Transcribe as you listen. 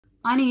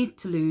I need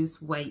to lose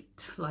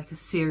weight, like a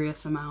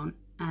serious amount,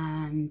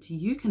 and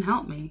you can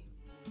help me.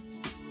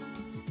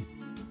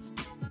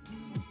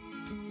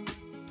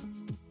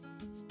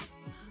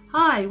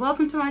 Hi,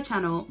 welcome to my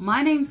channel.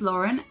 My name's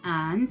Lauren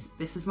and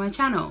this is my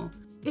channel.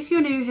 If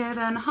you're new here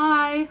then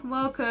hi,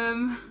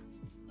 welcome.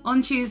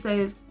 On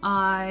Tuesdays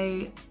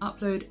I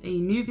upload a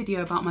new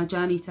video about my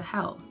journey to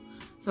health.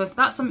 So if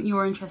that's something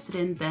you're interested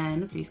in,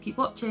 then please keep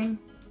watching.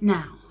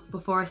 Now,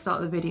 before I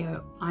start the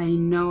video, I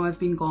know I've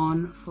been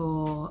gone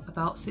for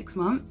about 6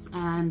 months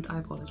and I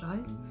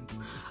apologise.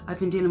 I've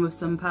been dealing with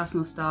some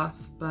personal stuff,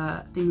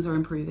 but things are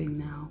improving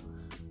now.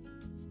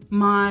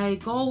 My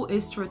goal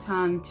is to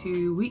return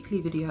to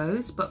weekly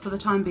videos, but for the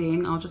time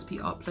being, I'll just be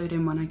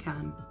uploading when I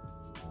can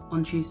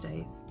on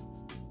Tuesdays,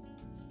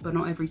 but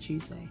not every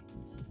Tuesday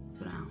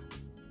for now.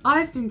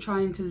 I've been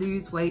trying to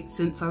lose weight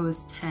since I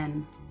was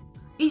 10.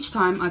 Each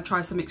time I'd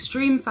try some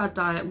extreme fad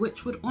diet,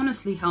 which would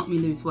honestly help me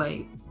lose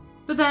weight.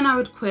 But then I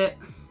would quit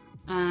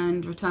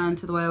and return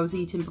to the way I was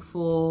eating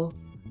before,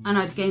 and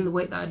I'd gain the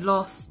weight that I'd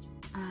lost,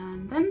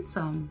 and then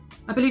some.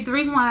 I believe the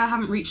reason why I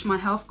haven't reached my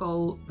health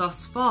goal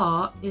thus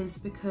far is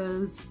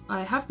because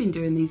I have been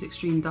doing these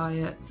extreme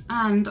diets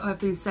and I've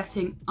been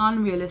setting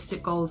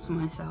unrealistic goals for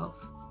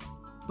myself,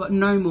 but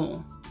no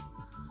more.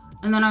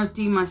 And then I've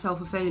deemed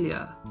myself a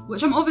failure,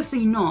 which I'm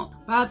obviously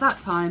not, but at that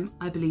time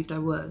I believed I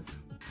was.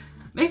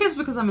 Maybe it's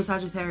because I'm a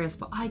Sagittarius,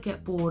 but I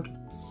get bored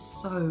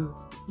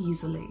so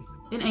easily.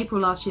 In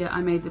April last year, I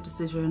made the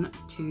decision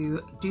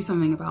to do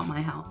something about my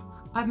health.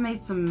 I've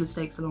made some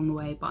mistakes along the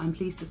way, but I'm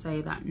pleased to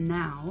say that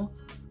now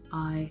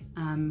I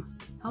am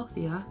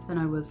healthier than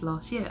I was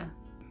last year.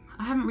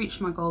 I haven't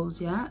reached my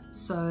goals yet,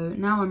 so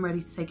now I'm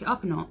ready to take it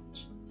up a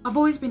notch. I've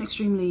always been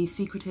extremely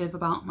secretive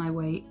about my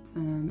weight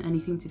and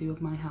anything to do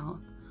with my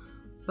health,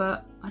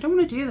 but I don't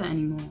want to do that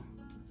anymore.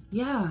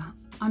 Yeah,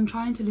 I'm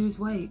trying to lose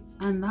weight,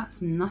 and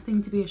that's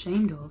nothing to be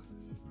ashamed of.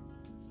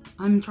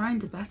 I'm trying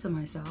to better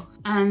myself.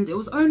 And it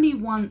was only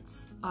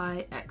once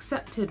I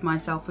accepted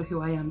myself for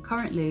who I am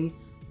currently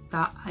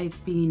that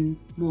I've been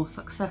more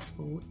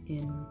successful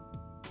in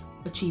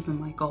achieving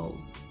my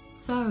goals.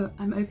 So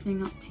I'm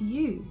opening up to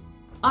you.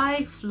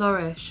 I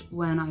flourish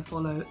when I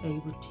follow a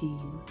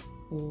routine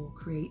or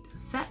create a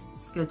set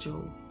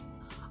schedule.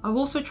 I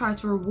also try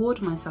to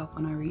reward myself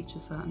when I reach a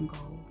certain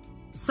goal.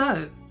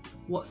 So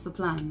what's the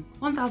plan?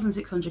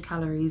 1,600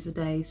 calories a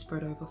day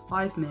spread over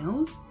 5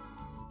 meals,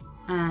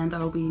 and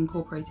I'll be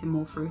incorporating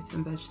more fruit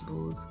and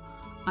vegetables.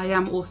 I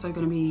am also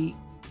going to be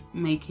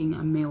making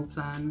a meal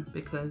plan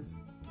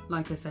because,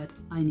 like I said,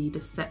 I need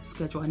a set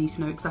schedule. I need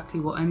to know exactly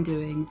what I'm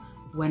doing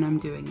when I'm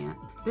doing it.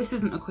 This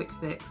isn't a quick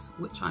fix,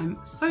 which I'm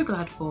so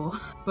glad for,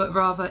 but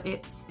rather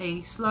it's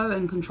a slow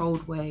and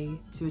controlled way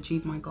to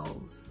achieve my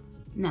goals.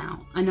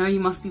 Now, I know you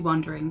must be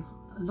wondering,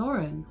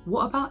 Lauren,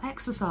 what about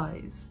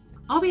exercise?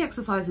 I'll be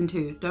exercising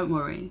too, don't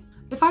worry.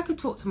 If I could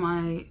talk to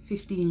my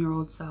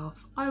 15-year-old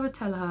self, I would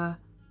tell her,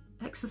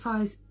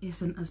 exercise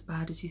isn't as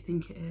bad as you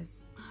think it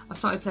is. I've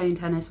started playing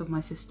tennis with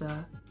my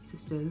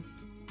sisters,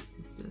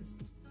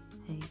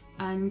 hey,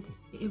 and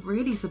it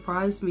really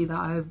surprised me that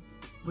I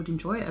would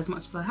enjoy it as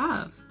much as I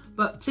have.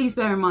 But please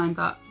bear in mind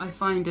that I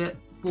find it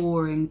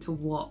boring to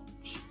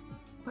watch,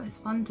 but it's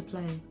fun to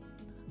play.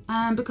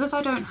 And because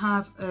I don't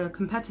have a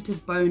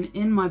competitive bone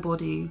in my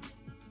body,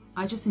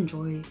 I just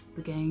enjoy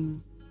the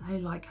game. I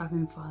like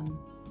having fun.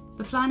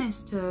 The plan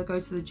is to go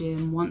to the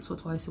gym once or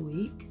twice a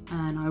week,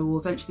 and I will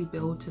eventually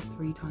build to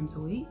 3 times a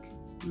week.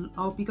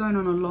 I'll be going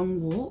on a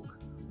long walk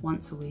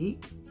once a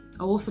week.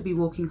 I'll also be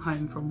walking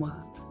home from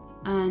work.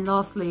 And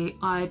lastly,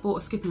 I bought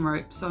a skipping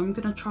rope, so I'm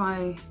gonna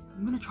try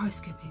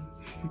skipping.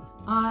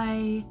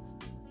 I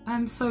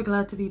am so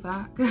glad to be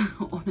back,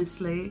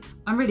 honestly.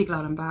 I'm really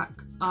glad I'm back.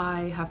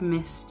 I have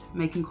missed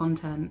making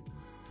content,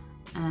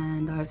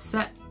 and I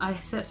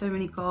set so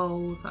many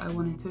goals that I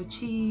wanted to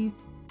achieve.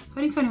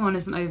 2021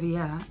 isn't over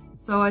yet,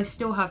 so I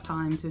still have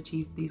time to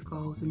achieve these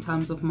goals in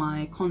terms of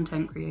my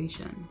content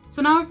creation.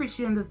 So now I've reached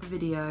the end of the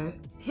video.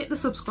 Hit the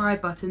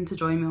subscribe button to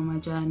join me on my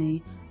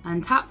journey,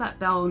 and tap that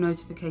bell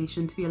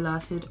notification to be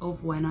alerted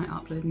of when I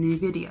upload a new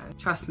video.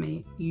 Trust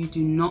me, you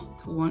do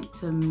not want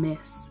to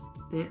miss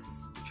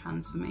this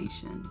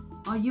transformation.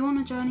 Are you on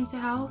a journey to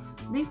health?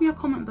 Leave me a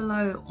comment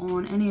below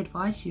on any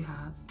advice you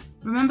have.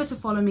 Remember to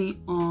follow me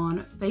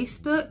on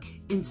Facebook,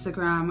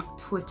 Instagram,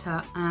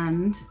 Twitter,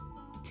 and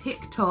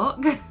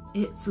TikTok.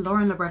 It's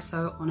Lauren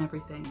Libretto on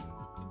everything.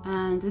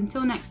 And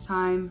until next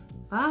time,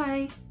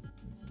 bye!